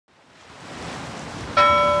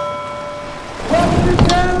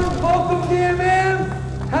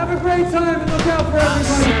great time and look out for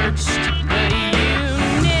everybody.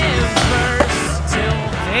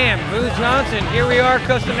 Damn, Boo Johnson. Here we are,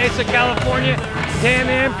 Costa Mesa, California. Damn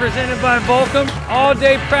In, presented by Volcom. All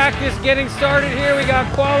day practice getting started here. We got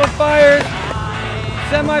qualifiers,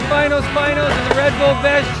 semifinals, finals, and the Red Bull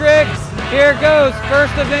Best Trick. Here it goes,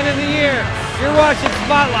 first event of the year. You're watching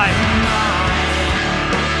Spotlight.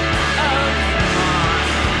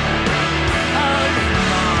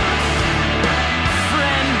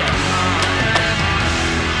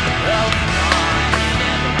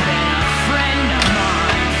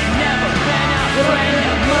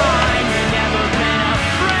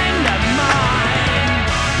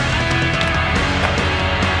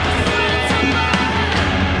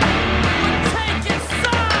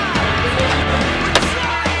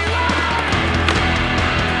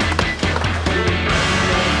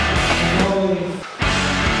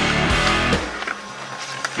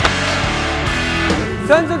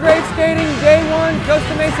 Tons of great skating, day one,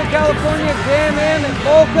 Costa Mesa, California, Damn In and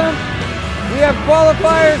Volcom. We have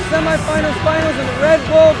qualifiers, semifinals, finals, and the Red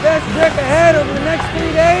Bull Best Trick ahead over the next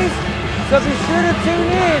 3 days. So be sure to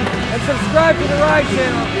tune in and subscribe to the Ride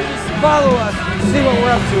channel. Follow us to see what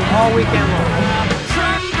we're up to all weekend long.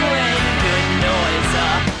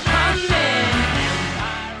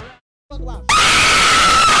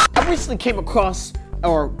 I recently came across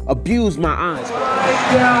or abused my eyes. My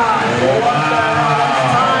God, what the hell?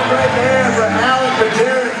 Time right there for Alan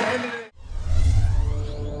Padilla.